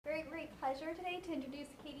pleasure today to introduce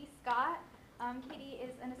Katie Scott. Katie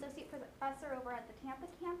is an associate professor over at the Tampa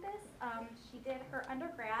campus. She did her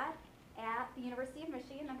undergrad at the University of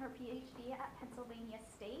Michigan and her PhD at Pennsylvania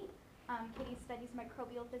State. Katie studies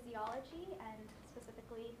microbial physiology and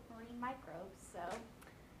specifically marine microbes. So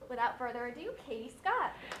without further ado, Katie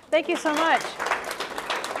Scott. Thank you so much.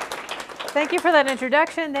 Thank you for that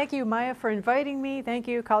introduction. Thank you, Maya, for inviting me. Thank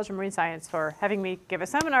you, College of Marine Science, for having me give a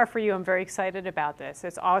seminar for you. I'm very excited about this.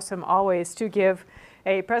 It's awesome always to give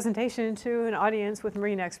a presentation to an audience with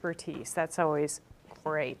marine expertise. That's always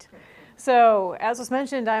great. So, as was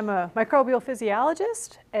mentioned, I'm a microbial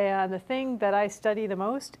physiologist, and the thing that I study the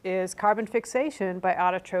most is carbon fixation by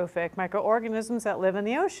autotrophic microorganisms that live in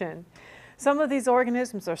the ocean. Some of these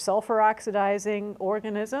organisms are sulfur oxidizing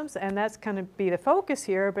organisms, and that's going to be the focus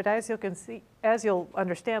here, but as you'll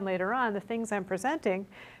understand later on, the things I'm presenting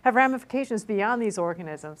have ramifications beyond these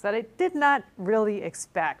organisms that I did not really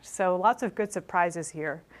expect. So lots of good surprises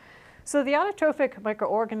here. So the autotrophic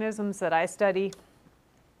microorganisms that I study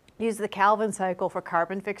use the Calvin cycle for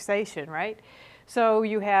carbon fixation, right? So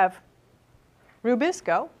you have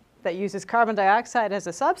rubisco that uses carbon dioxide as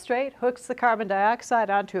a substrate, hooks the carbon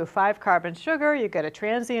dioxide onto a 5-carbon sugar. You get a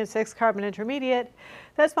transient 6-carbon intermediate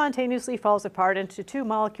that spontaneously falls apart into 2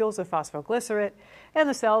 molecules of phosphoglycerate, and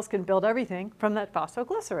the cells can build everything from that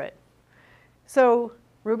phosphoglycerate. So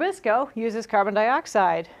rubisco uses carbon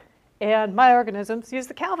dioxide, and my organisms use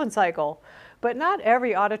the Calvin cycle. But not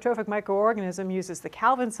every autotrophic microorganism uses the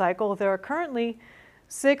Calvin cycle. There are currently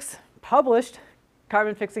 6 published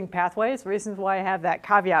carbon fixing pathways. The reason why I have that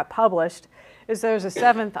caveat published is there's a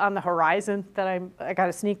 7th on the horizon that I got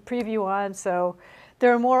a sneak preview on. So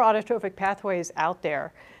there are more autotrophic pathways out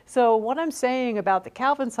there. So what I'm saying about the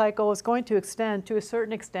Calvin cycle is going to extend to a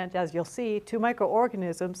certain extent, as you'll see, to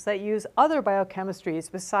microorganisms that use other biochemistries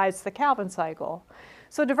besides the Calvin cycle.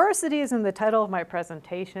 So diversity is in the title of my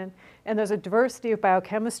presentation, and there's a diversity of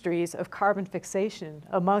biochemistries of carbon fixation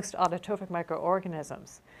amongst autotrophic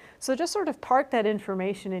microorganisms. So just sort of park that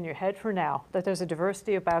information in your head for now, that there's a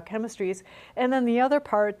diversity of biochemistries. And then the other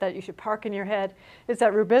part that you should park in your head is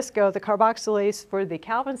that rubisco, the carboxylase for the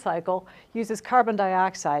Calvin cycle, uses carbon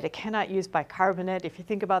dioxide. It cannot use bicarbonate. If you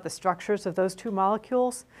think about the structures of those 2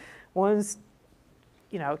 molecules, one's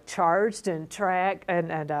charged and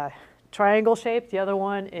triangle shaped. The other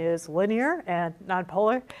one is linear and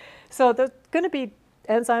nonpolar. So there's going to be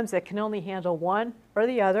enzymes that can only handle one or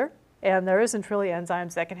the other, and there isn't really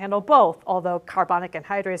enzymes that can handle both, although carbonic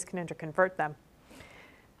anhydrase can interconvert them.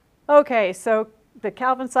 Okay, so the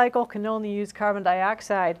Calvin cycle can only use carbon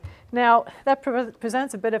dioxide. Now, that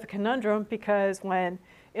presents a bit of a conundrum because when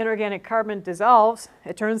inorganic carbon dissolves,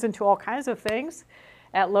 it turns into all kinds of things.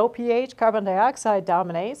 At low pH, carbon dioxide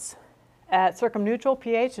dominates. At circumneutral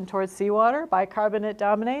pH and towards seawater, bicarbonate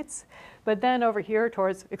dominates. But then over here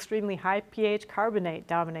towards extremely high pH, carbonate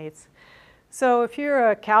dominates. So if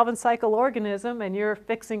you're a Calvin cycle organism and you're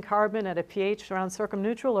fixing carbon at a pH around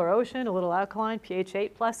circumneutral or ocean, a little alkaline, pH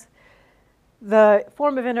 8+, the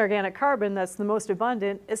form of inorganic carbon that's the most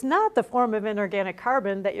abundant is not the form of inorganic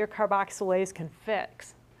carbon that your carboxylase can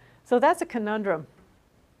fix. So that's a conundrum.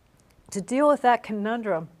 To deal with that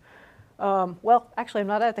conundrum, well, actually, I'm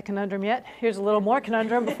not at the conundrum yet. Here's a little more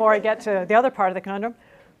conundrum before I get to the other part of the conundrum.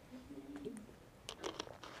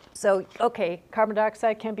 So, okay, carbon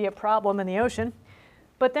dioxide can be a problem in the ocean.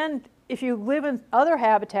 But then if you live in other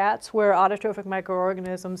habitats where autotrophic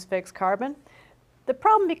microorganisms fix carbon, the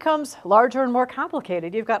problem becomes larger and more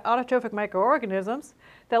complicated. You've got autotrophic microorganisms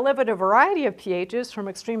that live at a variety of pHs, from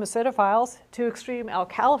extreme acidophiles to extreme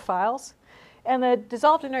alkalophiles. And the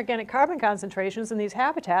dissolved inorganic carbon concentrations in these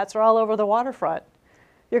habitats are all over the waterfront.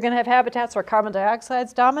 You're going to have habitats where carbon dioxide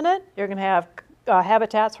is dominant. You're going to have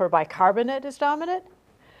habitats where bicarbonate is dominant.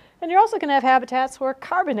 And you're also going to have habitats where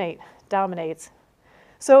carbonate dominates.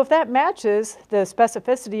 So if that matches the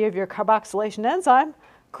specificity of your carboxylation enzyme,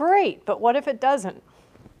 great. But what if it doesn't?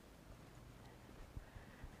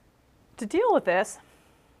 To deal with this,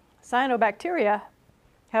 cyanobacteria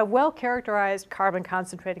have well-characterized carbon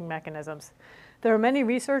concentrating mechanisms. There are many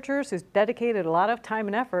researchers who've dedicated a lot of time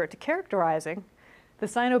and effort to characterizing the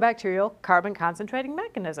cyanobacterial carbon concentrating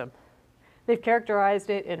mechanism. They've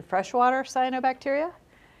characterized it in freshwater cyanobacteria,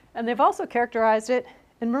 and they've also characterized it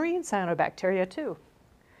in marine cyanobacteria too.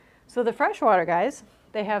 So the freshwater guys,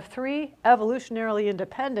 they have 3 evolutionarily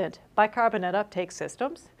independent bicarbonate uptake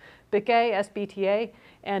systems, BIC-A, SBTA,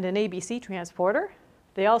 and an ABC transporter.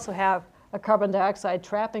 They also have a carbon dioxide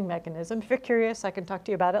trapping mechanism. If you're curious, I can talk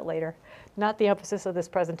to you about it later. Not the emphasis of this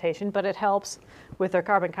presentation, but it helps with their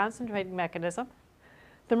carbon concentrating mechanism.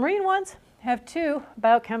 The marine ones have two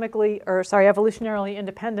evolutionarily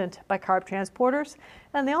independent bicarb transporters,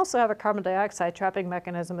 and they also have a carbon dioxide trapping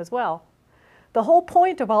mechanism as well. The whole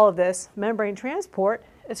point of all of this membrane transport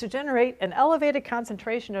is to generate an elevated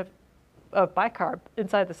concentration of bicarb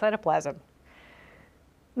inside the cytoplasm.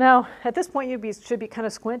 Now, at this point, you should be kind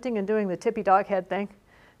of squinting and doing the tippy dog head thing,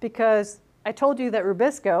 because I told you that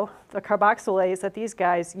rubisco, the carboxylase that these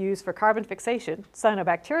guys use for carbon fixation,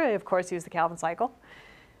 cyanobacteria, of course, use the Calvin cycle,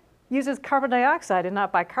 uses carbon dioxide and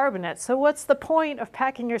not bicarbonate. So what's the point of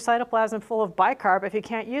packing your cytoplasm full of bicarb if you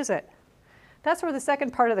can't use it? That's where the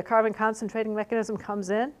second part of the carbon concentrating mechanism comes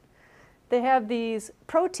in. They have these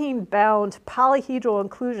protein-bound polyhedral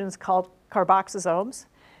inclusions called carboxysomes.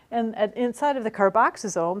 And inside of the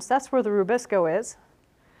carboxysomes, that's where the rubisco is.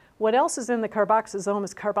 What else is in the carboxysome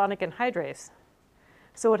is carbonic anhydrase.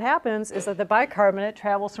 So what happens is that the bicarbonate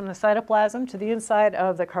travels from the cytoplasm to the inside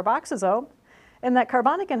of the carboxysome, and that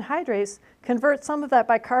carbonic anhydrase converts some of that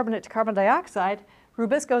bicarbonate to carbon dioxide.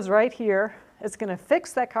 Rubisco's right here. It's going to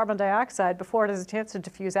fix that carbon dioxide before it has a chance to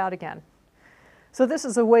diffuse out again. So this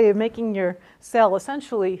is a way of making your cell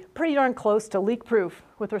essentially pretty darn close to leak-proof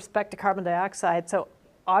with respect to carbon dioxide. So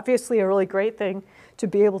obviously a really great thing to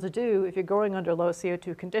be able to do if you're growing under low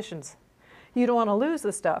CO2 conditions. You don't want to lose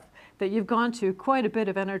the stuff that you've gone to quite a bit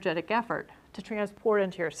of energetic effort to transport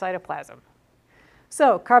into your cytoplasm.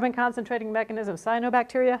 So carbon concentrating mechanism,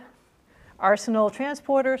 cyanobacteria, arsenal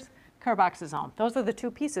transporters, carboxysome. Those are the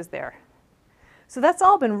two pieces there. So that's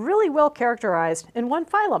all been really well characterized in one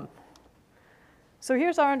phylum. So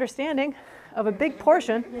here's our understanding of a big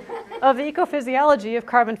portion of the ecophysiology of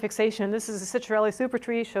carbon fixation. This is a Citrulli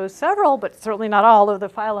supertree, shows several, but certainly not all, of the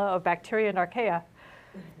phyla of bacteria and archaea.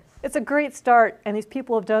 It's a great start, and these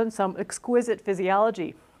people have done some exquisite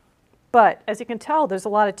physiology. But as you can tell, there's a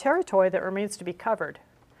lot of territory that remains to be covered,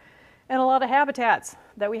 and a lot of habitats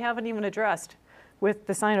that we haven't even addressed with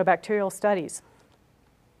the cyanobacterial studies.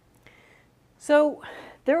 So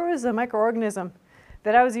there was a microorganism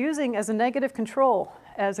that I was using as a negative control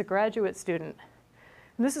as a graduate student.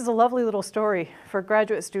 And this is a lovely little story for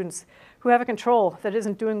graduate students who have a control that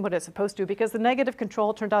isn't doing what it's supposed to, because the negative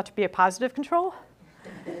control turned out to be a positive control.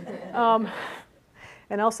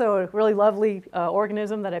 And also a really lovely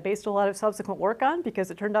organism that I based a lot of subsequent work on,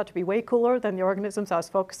 because it turned out to be way cooler than the organisms I was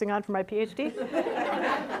focusing on for my PhD.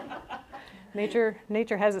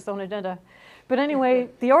 Nature has its own agenda. But anyway,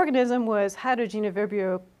 the organism was Hydrogena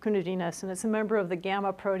vibrio cunidinus, and it's a member of the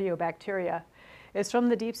gamma proteobacteria. It's from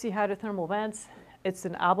the deep sea hydrothermal vents. It's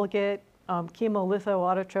an obligate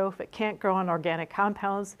chemolithoautotroph. It can't grow on organic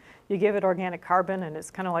compounds. You give it organic carbon, and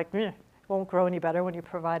it's kind of like, it won't grow any better when you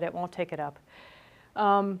provide it, won't take it up.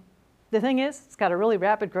 The thing is, it's got a really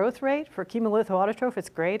rapid growth rate. For chemolithoautotroph, it's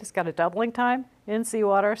great. It's got a doubling time in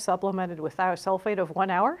seawater supplemented with thiosulfate of 1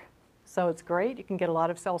 hour. So it's great. You can get a lot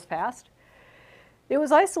of cells fast. It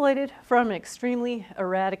was isolated from an extremely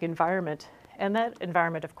erratic environment. And that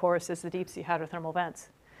environment, of course, is the deep sea hydrothermal vents.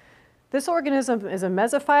 This organism is a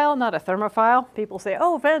mesophile, not a thermophile. People say,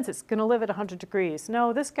 oh, vents, it's going to live at 100 degrees.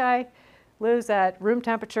 No, this guy lives at room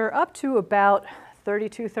temperature up to about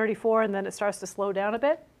 32, 34, and then it starts to slow down a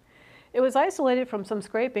bit. It was isolated from some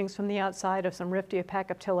scrapings from the outside of some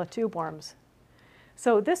Riftiopachyptilla tube worms.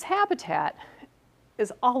 So this habitat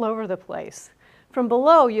is all over the place. From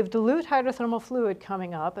below, you have dilute hydrothermal fluid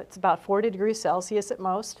coming up. It's about 40 degrees Celsius at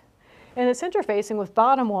most. And it's interfacing with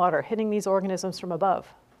bottom water, hitting these organisms from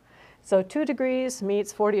above. So 2 degrees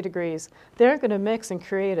meets 40 degrees. They aren't going to mix and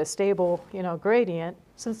create a stable, gradient.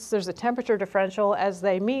 Since there's a temperature differential, as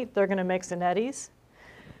they meet, they're going to mix in eddies.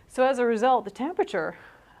 So as a result, the temperature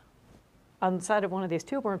on the side of one of these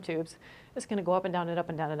tube worm tubes is going to go up and down and up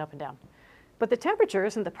and down and up and down. But the temperature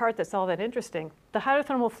isn't the part that's all that interesting. The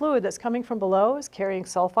hydrothermal fluid that's coming from below is carrying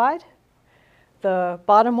sulfide. The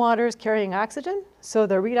bottom water is carrying oxygen, so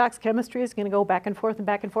the redox chemistry is going to go back and forth and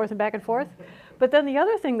back and forth and back and forth. But then the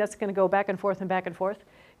other thing that's going to go back and forth and back and forth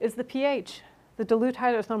is the pH. The dilute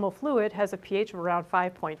hydrothermal fluid has a pH of around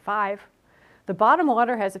 5.5. The bottom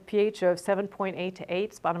water has a pH of 7.8 to 8,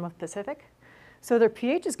 it's bottom of Pacific. So their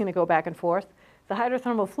pH is going to go back and forth. The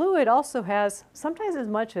hydrothermal fluid also has sometimes as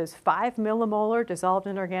much as 5 millimolar dissolved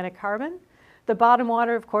inorganic carbon. The bottom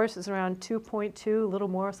water, of course, is around 2.2, a little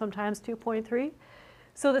more, sometimes 2.3.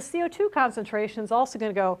 So the CO2 concentration is also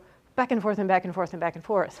going to go back and forth and back and forth and back and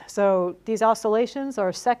forth. So these oscillations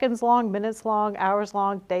are seconds long, minutes long, hours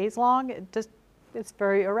long, days long. It's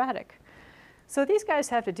very erratic. So these guys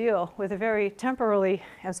have to deal with a very temporally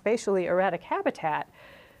and spatially erratic habitat.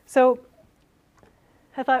 So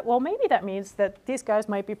I thought, well, maybe that means that these guys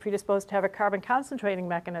might be predisposed to have a carbon concentrating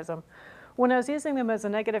mechanism. when I was using them as a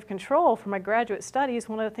negative control for my graduate studies,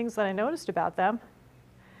 one of the things that I noticed about them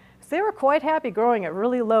is they were quite happy growing at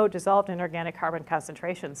really low dissolved inorganic carbon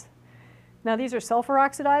concentrations. Now these are sulfur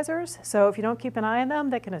oxidizers, so if you don't keep an eye on them,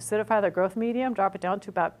 they can acidify their growth medium, drop it down to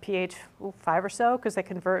about pH 5 or so, because they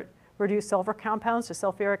convert reduced sulfur compounds to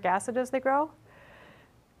sulfuric acid as they grow.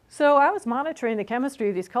 So I was monitoring the chemistry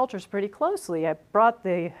of these cultures pretty closely. I brought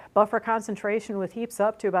the buffer concentration with heaps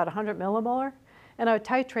up to about 100 millimolar, and I would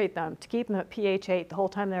titrate them to keep them at pH 8 the whole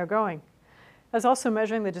time they were growing. I was also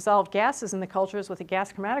measuring the dissolved gases in the cultures with a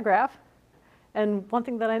gas chromatograph, and one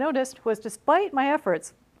thing that I noticed was despite my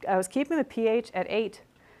efforts, I was keeping the pH at 8.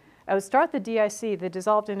 I would start the DIC, the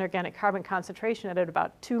dissolved inorganic carbon concentration, at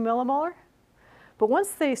about 2 millimolar. But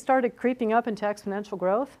once they started creeping up into exponential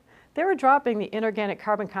growth, they were dropping the inorganic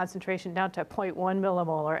carbon concentration down to 0.1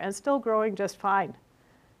 millimolar and still growing just fine.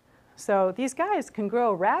 So these guys can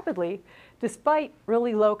grow rapidly despite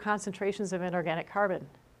really low concentrations of inorganic carbon.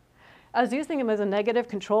 I was using them as a negative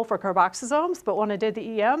control for carboxysomes, but when I did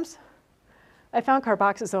the EMs, I found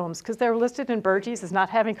carboxysomes because they were listed in Burgess as not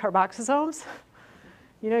having carboxysomes.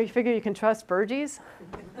 You know, you figure you can trust Burgess?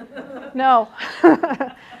 No.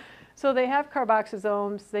 So they have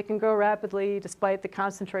carboxysomes. They can grow rapidly despite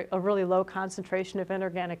a really low concentration of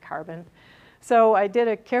inorganic carbon. So I did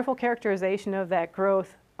a careful characterization of that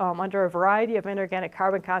growth under a variety of inorganic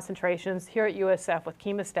carbon concentrations here at USF with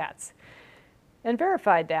chemostats and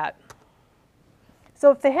verified that. So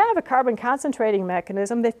if they have a carbon concentrating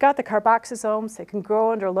mechanism, they've got the carboxysomes, they can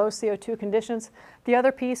grow under low CO2 conditions. The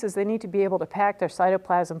other piece is they need to be able to pack their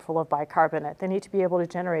cytoplasm full of bicarbonate. They need to be able to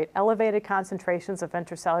generate elevated concentrations of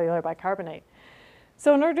intracellular bicarbonate.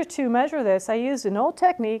 So in order to measure this, I used an old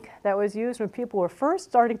technique that was used when people were first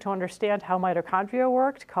starting to understand how mitochondria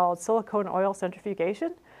worked, called silicone oil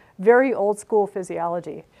centrifugation. Very old school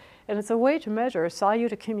physiology. And it's a way to measure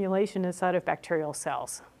solute accumulation inside of bacterial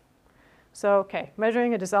cells. So, okay,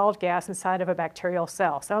 measuring a dissolved gas inside of a bacterial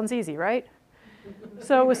cell. Sounds easy, right?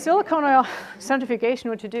 So with silicone oil centrifugation,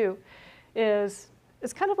 what you do is,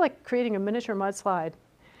 it's kind of like creating a miniature mudslide.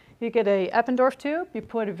 You get a Eppendorf tube, you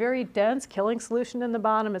put a very dense killing solution in the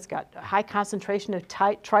bottom. It's got a high concentration of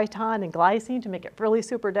triton and glycine to make it really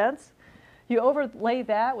super dense. You overlay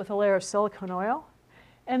that with a layer of silicone oil,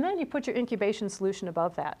 and then you put your incubation solution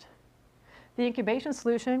above that. The incubation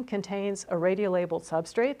solution contains a radiolabeled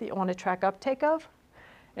substrate that you want to track uptake of.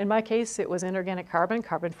 In my case, it was inorganic carbon,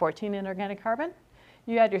 carbon-14 inorganic carbon.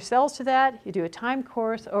 You add your cells to that, you do a time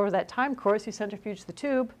course. Over that time course, you centrifuge the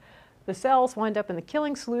tube. The cells wind up in the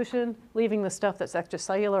killing solution, leaving the stuff that's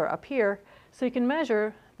extracellular up here. So you can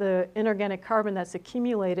measure the inorganic carbon that's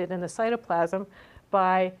accumulated in the cytoplasm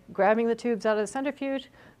by grabbing the tubes out of the centrifuge,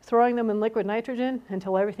 throwing them in liquid nitrogen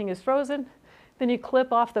until everything is frozen. Then you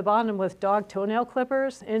clip off the bottom with dog toenail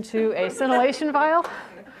clippers into a scintillation vial.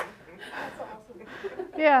 That's awesome.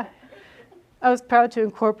 Yeah. I was proud to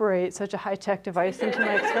incorporate such a high-tech device into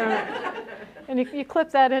my experiment. And you clip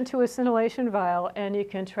that into a scintillation vial, and you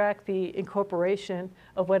can track the incorporation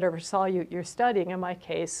of whatever solute you're studying, in my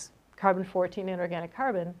case, carbon-14 inorganic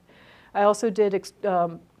carbon. I also did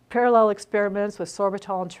parallel experiments with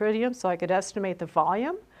sorbitol and tritium so I could estimate the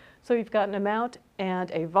volume. So you've got an amount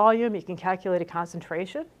and a volume. You can calculate a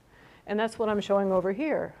concentration. And that's what I'm showing over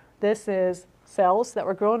here. This is cells that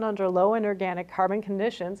were grown under low inorganic carbon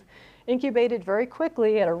conditions, incubated very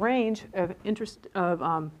quickly at a range of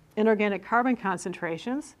inorganic carbon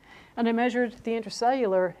concentrations. And I measured the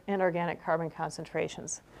intracellular inorganic carbon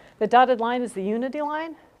concentrations. The dotted line is the unity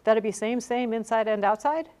line. That'd be same inside and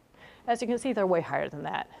outside. As you can see, they're way higher than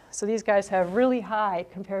that. So these guys have really high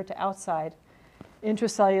compared to outside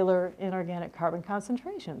intracellular inorganic carbon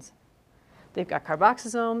concentrations. They've got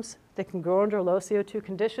carboxysomes, they can grow under low CO2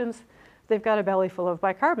 conditions, they've got a belly full of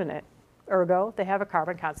bicarbonate. Ergo, they have a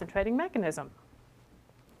carbon concentrating mechanism.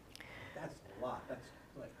 That's a lot. That's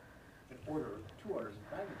like an order, 2 orders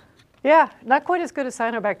of magnitude. Yeah, not quite as good as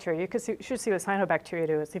cyanobacteria. You should see what cyanobacteria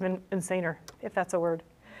do. It's even insaner, if that's a word.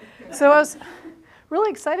 So I was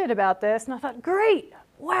really excited about this, and I thought, great,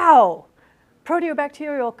 wow.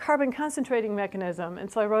 Proteobacterial carbon concentrating mechanism. And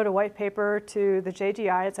so I wrote a white paper to the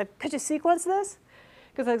JGI and said, could you sequence this?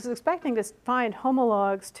 Because I was expecting to find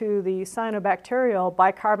homologs to the cyanobacterial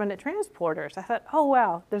bicarbonate transporters. I thought, oh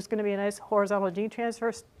wow, there's going to be a nice horizontal gene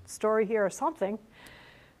transfer story here or something.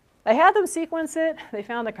 I had them sequence it. They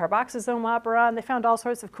found the carboxysome operon. They found all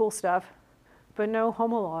sorts of cool stuff, but no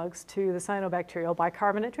homologs to the cyanobacterial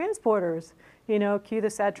bicarbonate transporters. You know, cue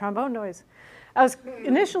the sad trombone noise. I was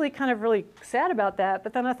initially kind of really sad about that,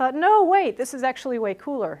 but then I thought, no, wait, this is actually way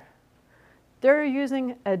cooler. They're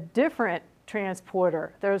using a different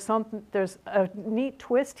transporter. There's a neat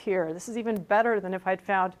twist here. This is even better than if I'd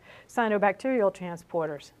found cyanobacterial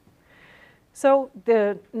transporters. So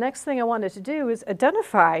the next thing I wanted to do is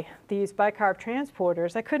identify these bicarb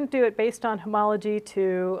transporters. I couldn't do it based on homology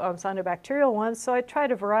to cyanobacterial ones, so I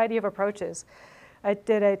tried a variety of approaches. I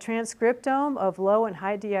did a transcriptome of low and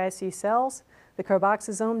high DIC cells. The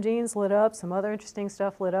carboxysome genes lit up, some other interesting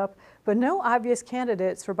stuff lit up, but no obvious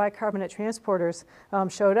candidates for bicarbonate transporters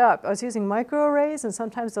showed up. I was using microarrays, and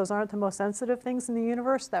sometimes those aren't the most sensitive things in the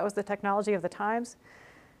universe. That was the technology of the times.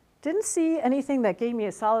 Didn't see anything that gave me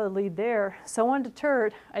a solid lead there, so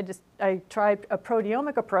undeterred, I tried a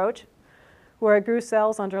proteomic approach where I grew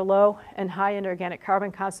cells under low and high inorganic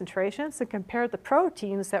carbon concentrations and compared the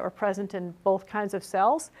proteins that were present in both kinds of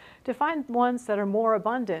cells to find ones that are more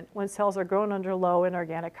abundant when cells are grown under low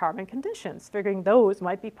inorganic carbon conditions, figuring those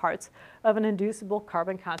might be parts of an inducible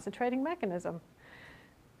carbon concentrating mechanism.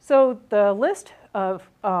 So the list of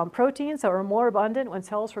proteins that were more abundant when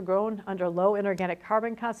cells were grown under low inorganic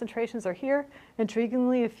carbon concentrations are here.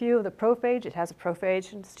 Intriguingly, a few of the prophage, it has a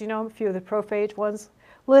prophage in its genome, a few of the prophage ones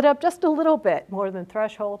lit up just a little bit more than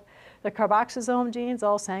threshold. The carboxysome genes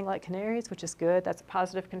all sang like canaries, which is good. That's a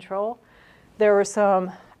positive control. There were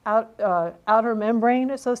some outer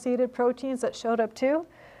membrane associated proteins that showed up too.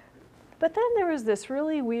 But then there was this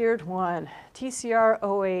really weird one,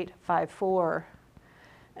 TCR0854.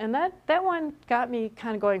 And that one got me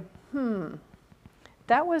kind of going,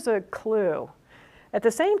 that was a clue. At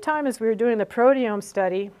the same time as we were doing the proteome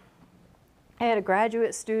study, I had a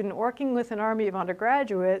graduate student working with an army of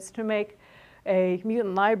undergraduates to make a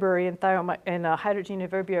mutant library in hydrogenia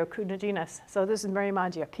vibrio crudigenus. So this is Mary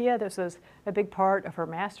Mangiapia. This was a big part of her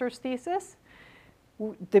master's thesis.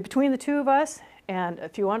 Between the two of us and a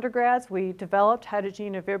few undergrads, we developed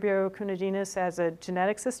hydrogenia vibrio crudigenus as a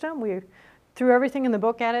genetic system. We threw everything in the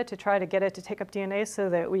book at it to try to get it to take up DNA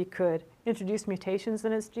so that we could introduce mutations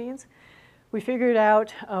in its genes. We figured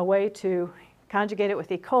out a way to conjugate it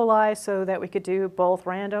with E. coli so that we could do both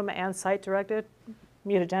random and site-directed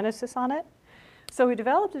mutagenesis on it. So we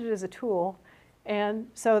developed it as a tool. And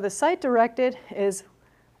so the site-directed is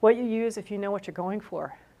what you use if you know what you're going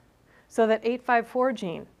for. So that 854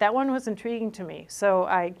 gene, that one was intriguing to me. So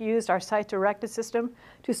I used our site-directed system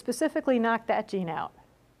to specifically knock that gene out.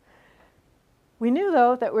 We knew,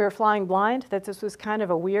 though, that we were flying blind, that this was kind of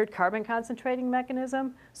a weird carbon concentrating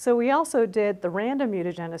mechanism. So we also did the random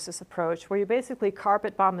mutagenesis approach, where you basically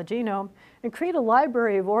carpet bomb the genome and create a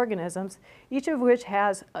library of organisms, each of which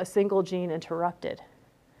has a single gene interrupted.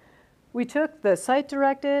 We took the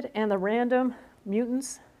site-directed and the random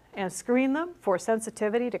mutants and screened them for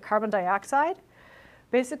sensitivity to carbon dioxide.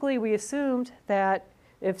 Basically, we assumed that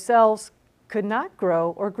if cells could not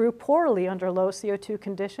grow or grew poorly under low CO2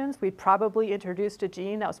 conditions, we probably introduced a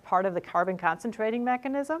gene that was part of the carbon concentrating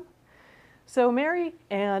mechanism. So Mary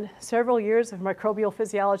and several years of microbial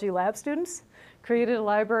physiology lab students created a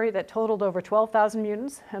library that totaled over 12,000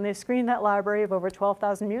 mutants, and they screened that library of over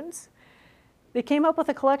 12,000 mutants. They came up with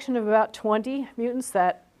a collection of about 20 mutants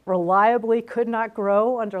that reliably could not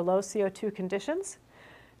grow under low CO2 conditions.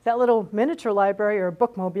 That little miniature library, or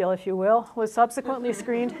bookmobile if you will, was subsequently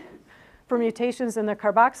screened for mutations in the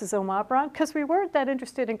carboxysome operon, because we weren't that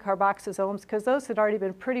interested in carboxysomes, because those had already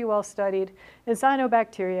been pretty well studied in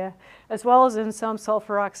cyanobacteria, as well as in some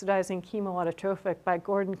sulfur oxidizing chemoautotrophic by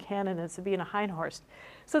Gordon Cannon and Sabina Heinhorst.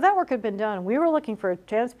 So that work had been done. We were looking for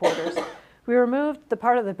transporters. We removed the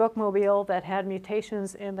part of the bookmobile that had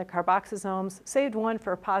mutations in the carboxysomes, saved one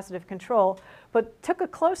for positive control, but took a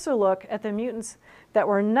closer look at the mutants that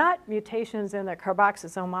were not mutations in the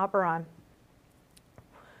carboxysome operon.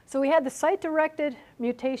 So we had the site-directed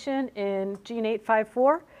mutation in gene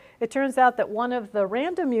 854. It turns out that one of the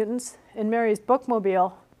random mutants in Mary's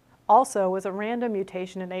bookmobile also was a random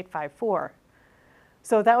mutation in 854.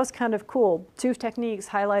 So that was kind of cool. Two techniques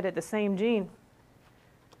highlighted the same gene.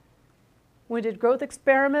 We did growth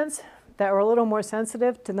experiments that were a little more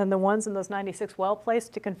sensitive than the ones in those 96 well plates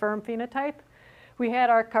to confirm phenotype. We had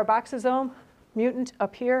our carboxysome mutant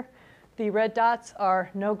up here. The red dots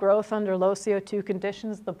are no growth under low CO2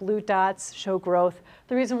 conditions. The blue dots show growth.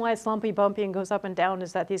 The reason why it's lumpy, bumpy, and goes up and down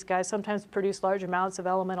is that these guys sometimes produce large amounts of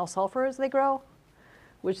elemental sulfur as they grow,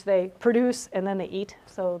 which they produce and then they eat.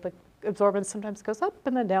 So the absorbance sometimes goes up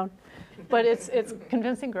and then down. But it's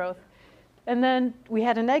convincing growth. And then we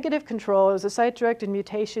had a negative control. It was a site-directed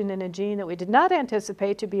mutation in a gene that we did not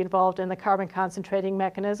anticipate to be involved in the carbon concentrating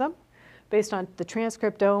mechanism. Based on the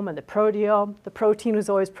transcriptome and the proteome, the protein was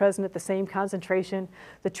always present at the same concentration.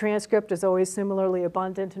 The transcript is always similarly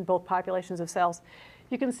abundant in both populations of cells.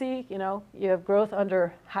 You can see, you have growth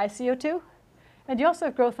under high CO2 And you also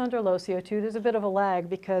have growth under low CO2. There's a bit of a lag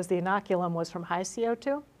because the inoculum was from high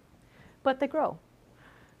CO2, but they grow.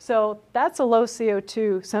 So that's a low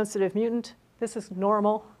CO2 sensitive mutant. This is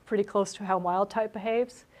normal, pretty close to how wild type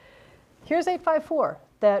behaves. Here's 854,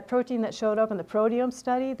 that protein that showed up in the proteome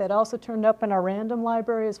study that also turned up in our random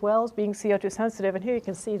library as well as being CO2 sensitive. And here you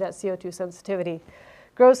can see that CO2 sensitivity.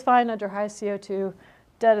 Grows fine under high CO2,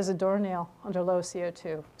 dead as a doornail under low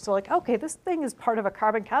CO2. So like, okay, this thing is part of a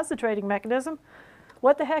carbon concentrating mechanism.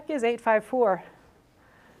 What the heck is 854?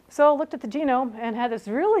 So I looked at the genome and had this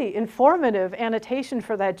really informative annotation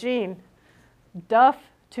for that gene,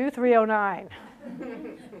 DUF2309.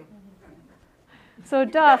 So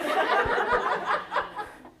DUF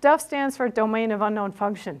stands for domain of unknown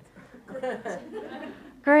function.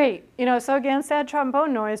 Great, so again, sad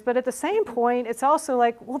trombone noise, but at the same point, it's also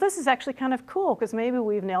like, well, this is actually kind of cool because maybe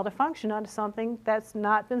we've nailed a function onto something that's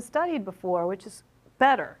not been studied before, which is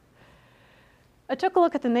better. I took a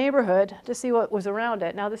look at the neighborhood to see what was around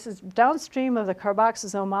it. Now, this is downstream of the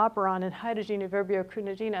carboxysome operon in Hydrogenia vibrio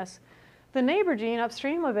crudigenus. The neighbor gene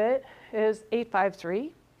upstream of it is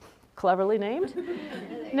 853, cleverly named.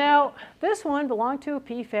 Now, this one belonged to a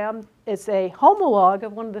PFAM. It's a homolog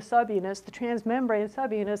of one of the subunits, the transmembrane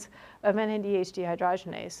subunits of NADH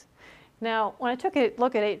dehydrogenase. Now, when I took a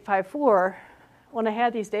look at 854, when I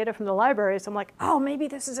had these data from the libraries, I'm like, oh, maybe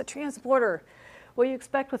this is a transporter. What you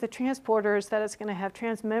expect with a transporter is that it's going to have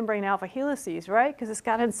transmembrane alpha helices, right? Because it's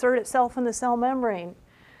got to insert itself in the cell membrane.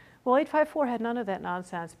 Well, 854 had none of that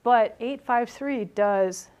nonsense, but 853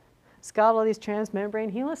 does. It's got all these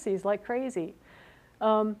transmembrane helices like crazy.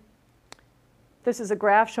 This is a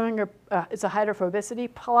graph showing it's a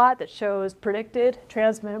hydrophobicity plot that shows predicted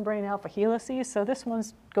transmembrane alpha helices. So this one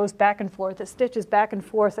goes back and forth. It stitches back and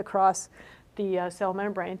forth across the cell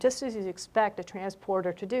membrane, just as you'd expect a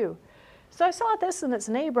transporter to do. So I saw this and its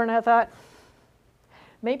neighbor, and I thought,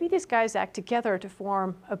 maybe these guys act together to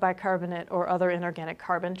form a bicarbonate or other inorganic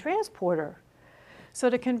carbon transporter. So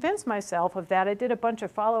to convince myself of that, I did a bunch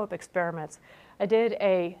of follow-up experiments. I did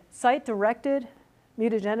a site-directed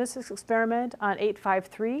mutagenesis experiment on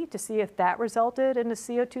 853 to see if that resulted in a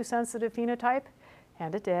CO2-sensitive phenotype,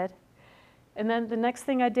 and it did. And then the next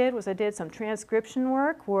thing I did was I did some transcription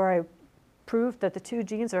work where I proved that the two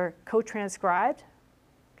genes are co-transcribed.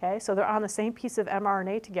 Okay, so they're on the same piece of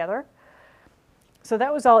mRNA together. So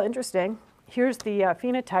that was all interesting. Here's the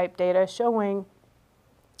phenotype data showing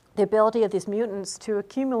the ability of these mutants to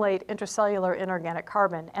accumulate intracellular inorganic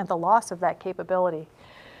carbon and the loss of that capability.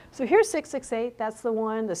 So here's 668, that's the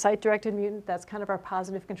one, the site-directed mutant, that's kind of our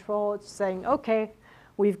positive control. It's saying, okay,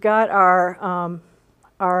 we've got our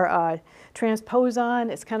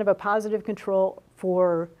transposon, it's kind of a positive control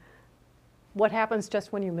for what happens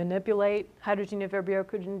just when you manipulate Hydrogenia vibrio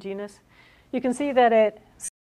crudigenus. You can see that it